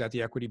proposed that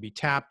the equity be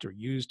tapped or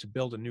used to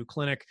build a new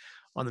clinic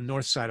on the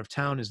north side of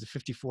town. Is the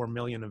 $54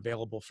 million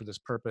available for this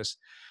purpose?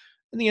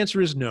 And the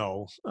answer is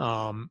no.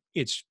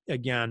 It's,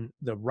 again,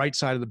 the right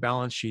side of the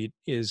balance sheet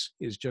is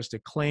just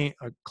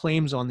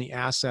claims on the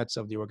assets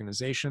of the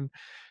organization.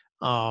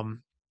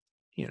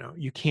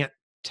 You can't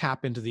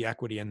tap into the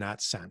equity in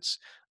that sense.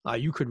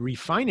 You could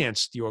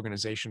refinance the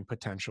organization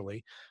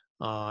potentially,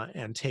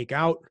 and take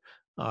out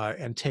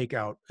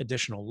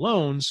additional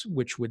loans,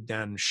 which would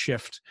then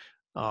shift,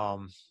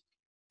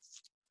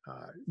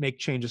 make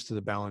changes to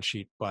the balance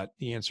sheet. But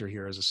the answer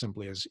here is as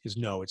simply as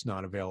no, it's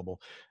not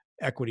available.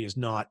 Equity is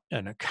not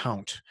an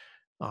account,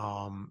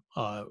 where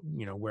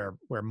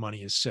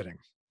money is sitting.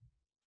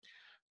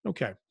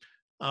 Okay.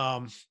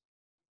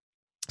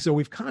 So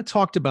we've kind of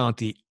talked about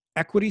the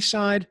equity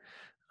side.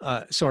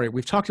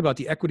 We've talked about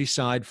the equity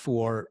side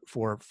for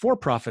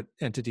for-profit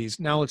entities.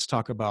 Now let's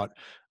talk about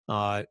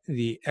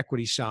the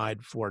equity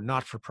side for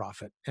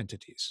not-for-profit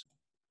entities.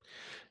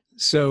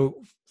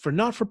 So for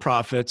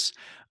not-for-profits,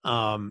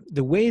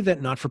 the way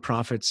that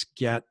not-for-profits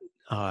get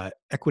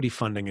equity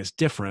funding is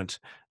different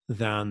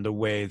than the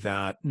way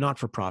that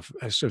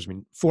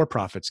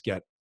for-profits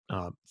get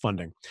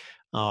funding.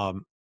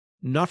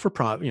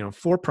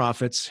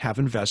 For-profits have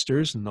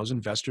investors, and those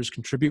investors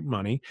contribute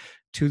money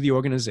to the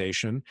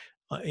organization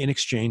in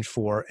exchange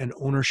for an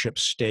ownership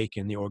stake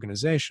in the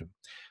organization.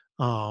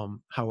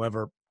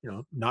 However,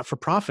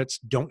 not-for-profits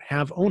don't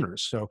have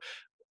owners,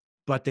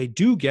 but they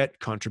do get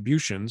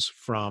contributions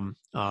from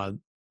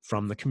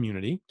the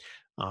community.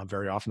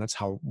 Very often, that's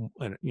how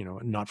a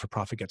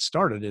not-for-profit gets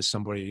started. Is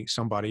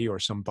somebody or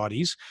some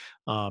buddies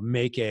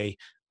make a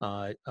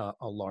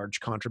large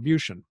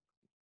contribution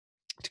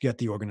to get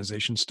the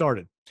organization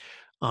started.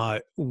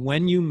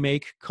 When you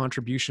make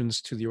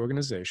contributions to the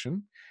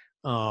organization,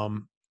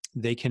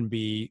 they can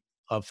be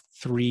of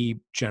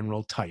three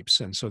general types,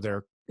 and so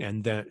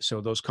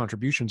those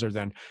contributions are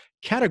then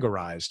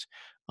categorized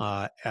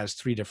as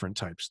three different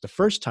types. The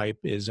first type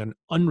is an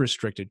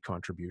unrestricted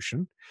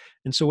contribution,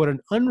 and so what an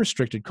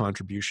unrestricted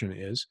contribution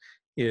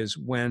is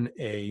when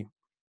a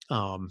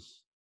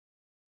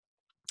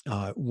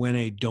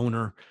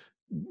donor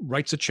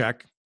writes a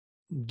check,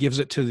 gives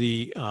it to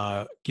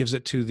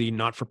the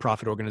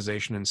not-for-profit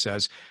organization, and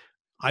says,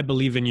 "I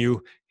believe in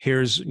you.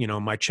 Here's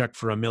my check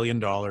for $1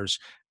 million,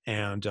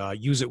 and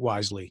use it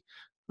wisely,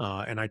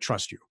 and I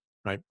trust you."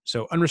 right?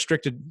 So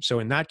unrestricted. So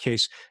in that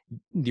case,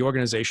 the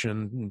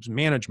organization's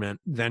management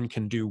then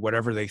can do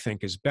whatever they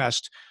think is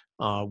best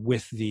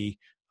with the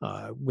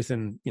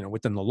within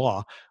the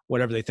law,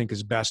 whatever they think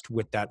is best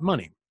with that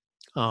money.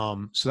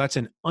 So that's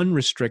an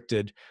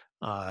unrestricted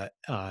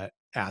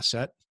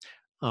asset.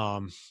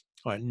 Um,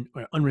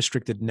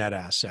 Unrestricted net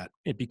asset.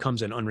 It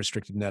becomes an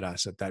unrestricted net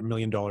asset. That $1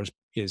 million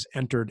is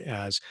entered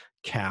as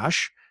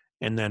cash,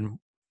 and then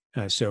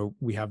so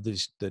we have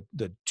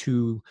the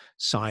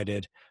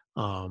two-sided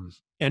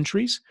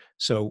entries.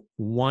 So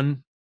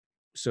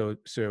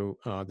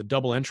the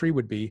double entry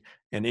would be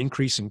an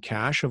increase in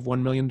cash of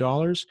 $1 million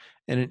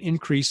and an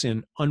increase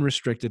in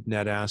unrestricted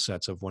net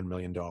assets of $1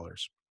 million.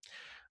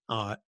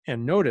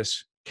 And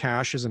notice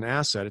cash is an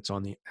asset. It's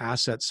on the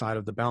asset side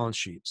of the balance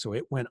sheet. So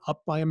it went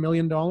up by $1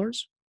 million.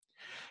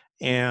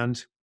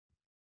 And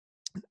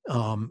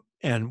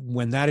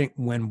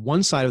when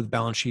one side of the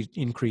balance sheet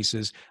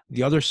increases,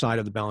 the other side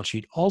of the balance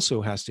sheet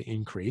also has to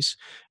increase.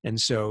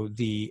 And so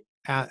the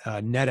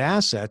net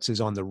assets is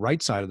on the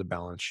right side of the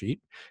balance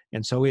sheet.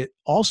 And so it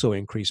also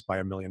increased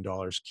by $1 million,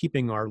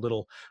 keeping our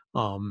little,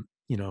 the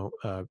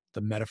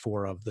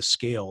metaphor of the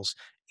scales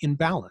in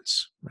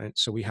balance, right?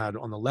 So we had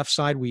on the left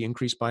side, we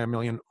increased by $1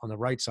 million. On the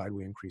right side,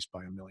 we increased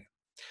by $1 million.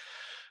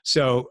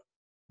 So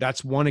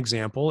that's one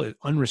example.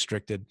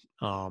 Unrestricted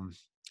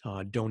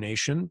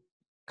donation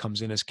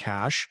comes in as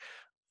cash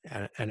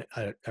and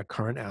a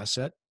current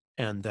asset,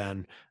 and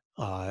then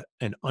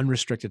an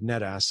unrestricted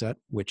net asset,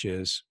 which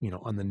is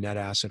on the net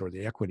asset or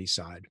the equity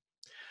side.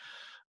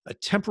 A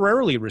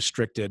temporarily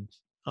restricted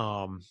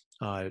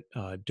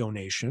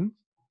donation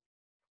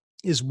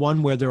is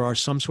one where there are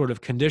some sort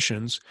of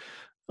conditions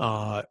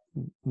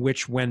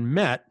which, when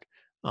met,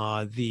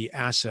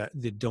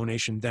 the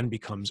donation then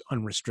becomes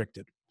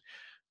unrestricted.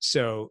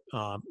 So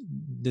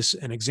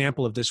an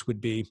example of this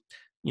would be,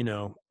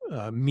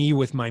 me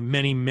with my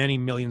many, many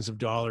millions of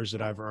dollars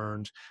that I've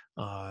earned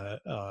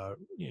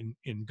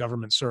in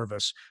government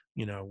service.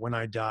 When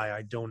I die,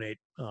 I donate,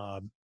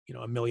 $1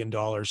 million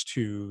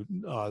to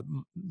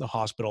the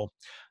hospital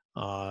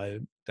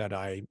that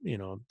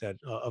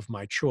of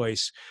my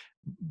choice.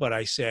 But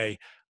I say,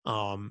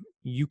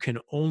 you can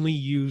only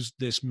use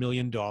this $1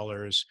 million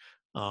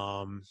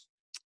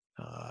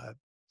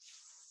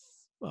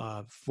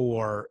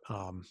for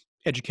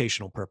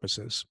educational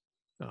purposes.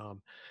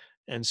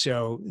 And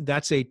so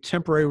that's a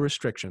temporary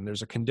restriction.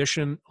 There's a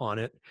condition on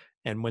it.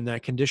 And when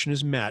that condition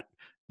is met,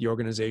 the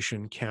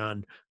organization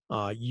can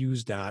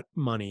use that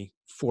money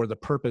for the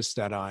purpose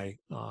that I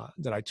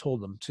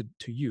told them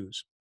to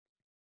use.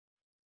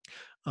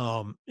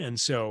 And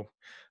so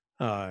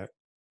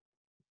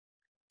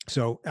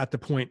at the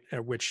point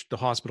at which the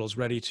hospital is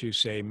ready to,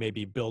 say,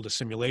 maybe build a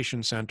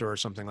simulation center or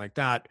something like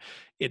that,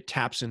 it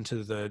taps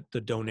into the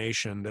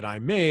donation that I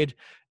made,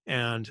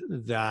 and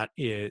that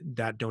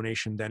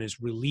donation then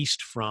is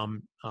released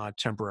from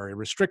temporary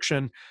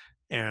restriction,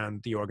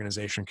 and the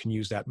organization can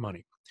use that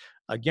money.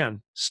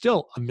 Again,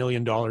 still $1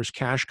 million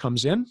cash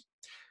comes in.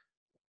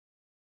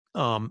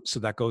 So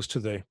that goes to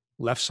the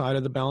left side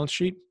of the balance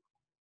sheet.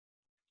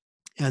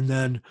 And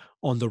then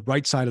on the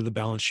right side of the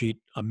balance sheet,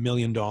 $1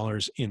 million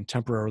in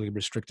temporarily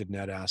restricted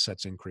net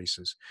assets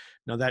increases.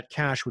 Now that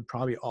cash would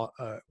probably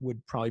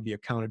be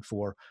accounted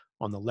for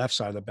on the left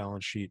side of the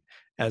balance sheet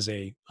as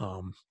a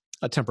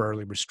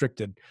temporarily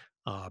restricted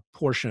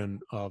portion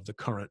of the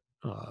current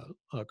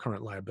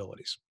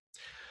liabilities.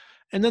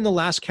 And then the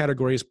last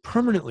category is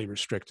permanently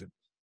restricted.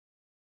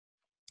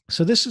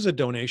 So this is a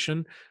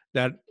donation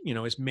that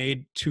is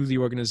made to the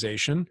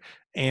organization,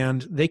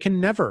 and they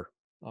can never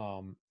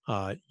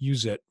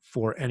use it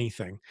for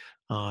anything.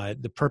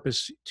 The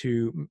purpose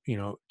to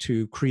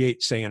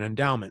create, say, an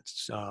endowment.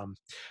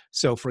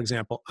 So, for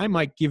example, I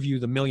might give you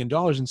the $1 million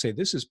and say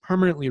this is a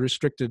permanently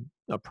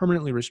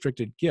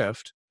restricted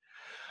gift.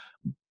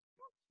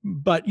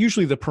 But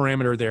usually the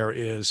parameter there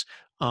is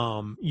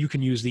you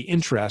can use the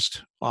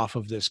interest off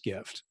of this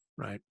gift,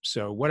 right?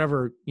 So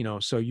whatever,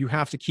 so you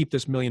have to keep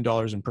this $1 million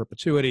in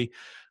perpetuity,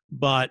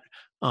 but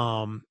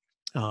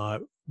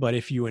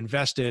if you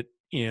invest it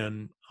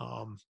in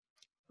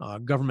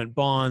government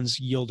bonds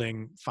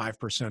yielding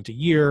 5% a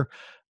year,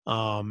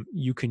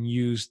 you can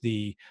use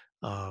the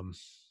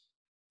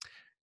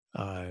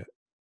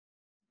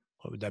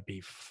what would that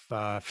be?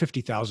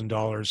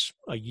 $50,000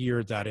 a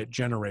year that it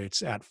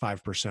generates at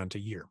 5% a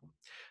year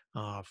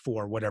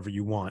for whatever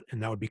you want,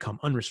 and that would become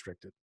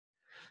unrestricted.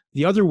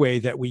 The other way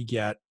that we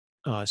get,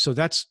 so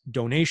that's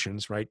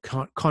donations, right?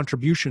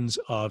 Contributions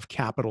of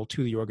capital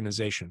to the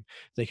organization.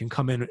 They can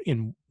come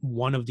in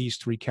one of these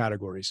three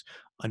categories: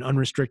 an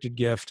unrestricted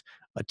gift,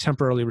 a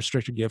temporarily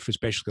restricted gift, which is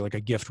basically like a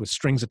gift with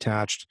strings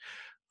attached,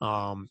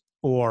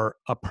 or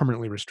a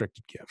permanently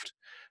restricted gift.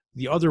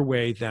 The other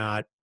way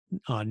that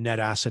net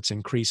assets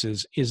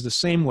increases is the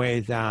same way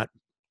that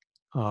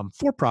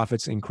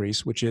for-profits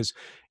increase, which is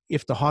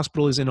if the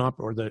hospital is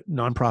or the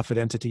nonprofit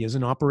entity is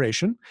in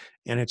operation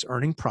and it's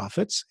earning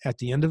profits at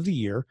the end of the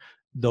year,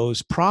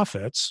 those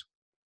profits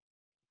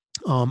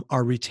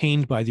are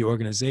retained by the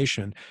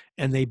organization,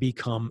 and they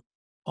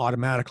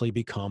automatically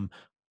become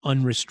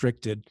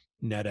unrestricted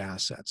net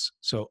assets.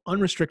 So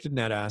unrestricted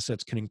net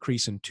assets can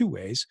increase in two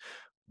ways.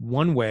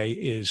 One way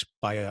is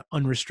by an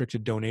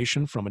unrestricted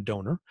donation from a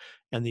donor,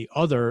 and the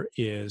other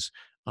is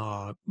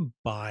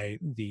by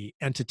the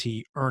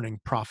entity earning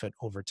profit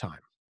over time.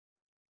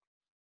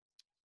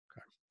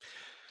 Okay.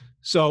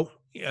 So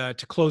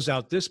to close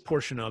out this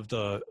portion of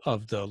the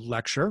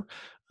lecture,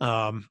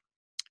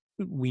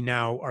 we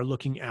now are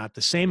looking at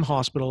the same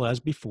hospital as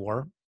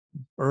before.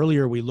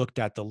 Earlier, we looked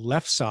at the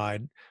left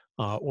side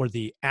or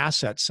the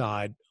asset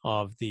side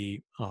of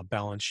the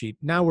balance sheet.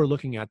 Now we're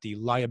looking at the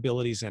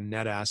liabilities and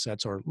net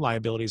assets, or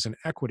liabilities and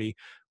equity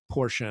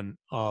portion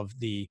of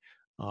the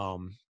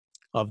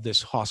of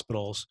this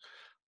hospital's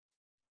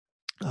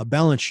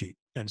balance sheet.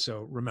 And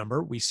so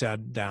remember, we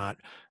said that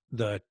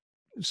the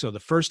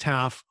first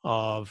half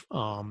of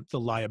the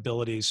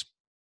liabilities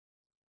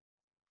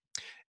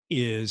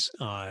is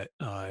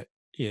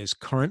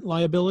current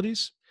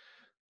liabilities.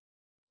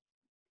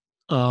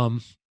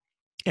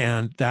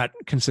 And that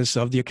consists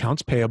of the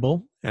accounts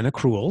payable and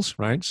accruals,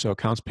 right? So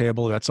accounts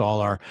payable, that's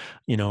all our,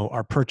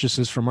 our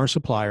purchases from our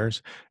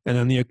suppliers. And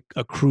then the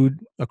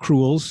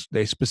accruals,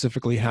 they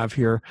specifically have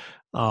here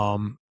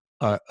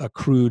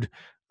accrued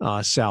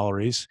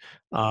salaries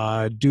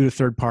due to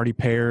third-party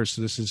payers.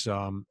 So this is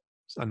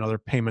another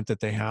payment that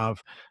they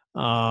have.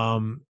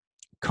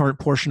 Current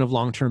portion of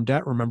long-term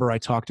debt. Remember, I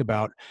talked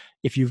about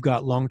if you've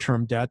got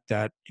long-term debt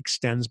that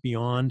extends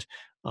beyond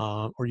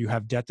or you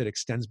have debt that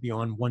extends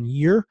beyond 1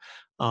 year,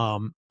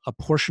 a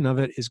portion of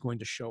it is going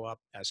to show up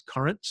as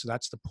current. So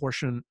that's the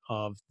portion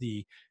of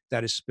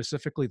that is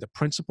specifically the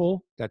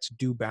principal that's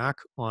due back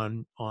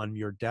on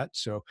your debt.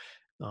 So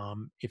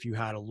if you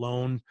had a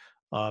loan,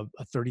 a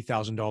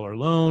 $30,000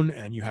 loan,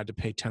 and you had to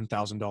pay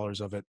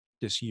 $10,000 of it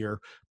this year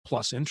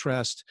plus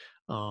interest,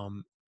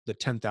 the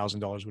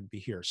 $10,000 would be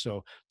here.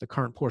 So the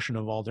current portion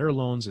of all their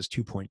loans is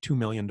 $2.2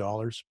 million.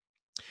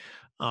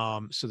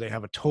 So they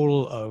have a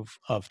total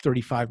of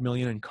 35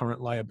 million in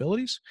current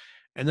liabilities.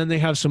 And then they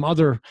have some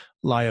other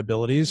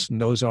liabilities,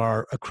 and those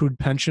are accrued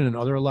pension and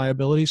other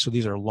liabilities. So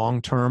these are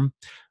long-term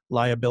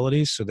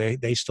liabilities. So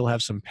they still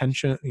have some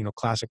pension,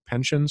 classic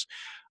pensions.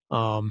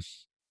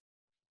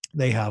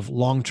 They have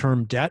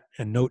long-term debt,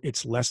 and note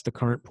it's less the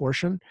current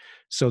portion.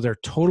 So their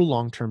total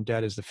long-term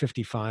debt is the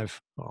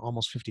 55,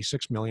 almost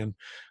 56 million,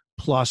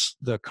 plus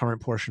the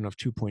current portion of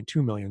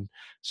 2.2 million.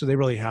 So they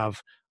really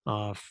have,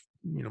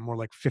 more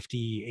like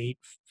 58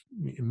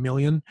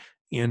 million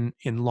in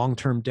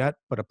long-term debt,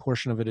 but a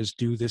portion of it is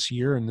due this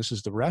year, and this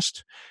is the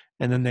rest.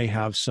 And then they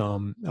have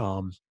some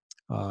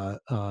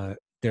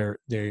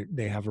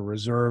they have a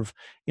reserve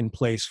in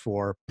place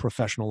for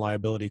professional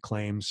liability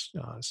claims.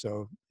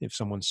 So if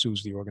someone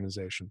sues the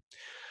organization.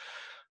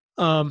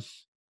 And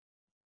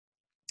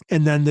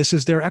then this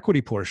is their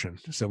equity portion.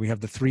 So we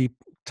have the three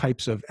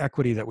types of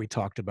equity that we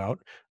talked about: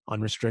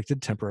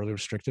 unrestricted, temporarily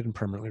restricted, and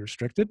permanently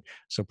restricted.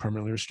 So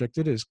permanently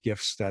restricted is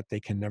gifts that they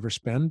can never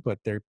spend, but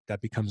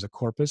that becomes a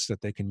corpus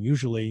that they can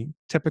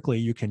typically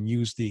you can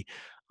use the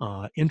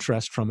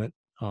interest from it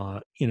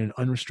in an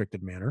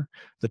unrestricted manner.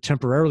 The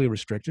temporarily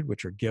restricted,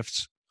 which are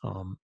gifts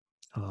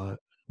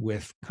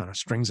with kind of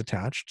strings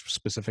attached,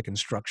 specific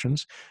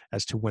instructions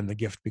as to when the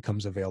gift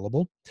becomes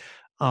available.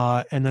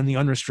 And then the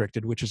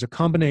unrestricted, which is a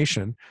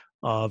combination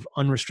of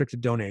unrestricted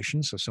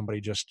donations. So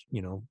somebody just,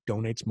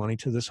 donates money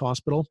to this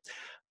hospital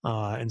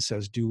and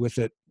says, do with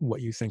it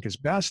what you think is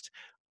best.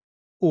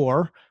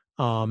 Or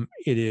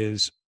it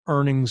is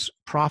earnings,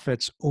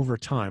 profits over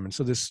time. And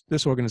so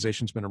this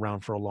organization's been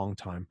around for a long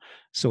time.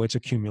 So it's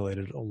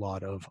accumulated a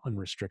lot of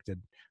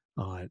unrestricted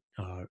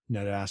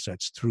net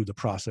assets through the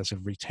process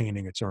of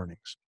retaining its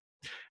earnings.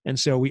 And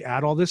so we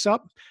add all this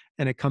up,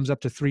 and it comes up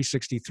to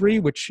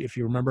 363, which, if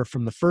you remember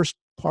from the first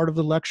part of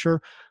the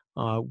lecture,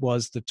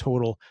 was the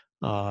total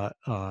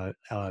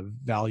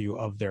value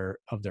of their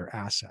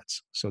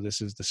assets. So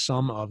this is the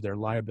sum of their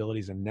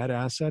liabilities and net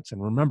assets.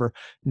 And remember,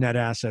 net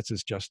assets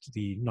is just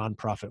the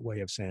nonprofit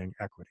way of saying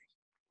equity.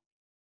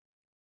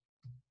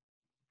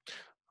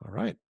 All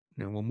right,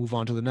 now we'll move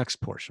on to the next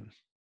portion.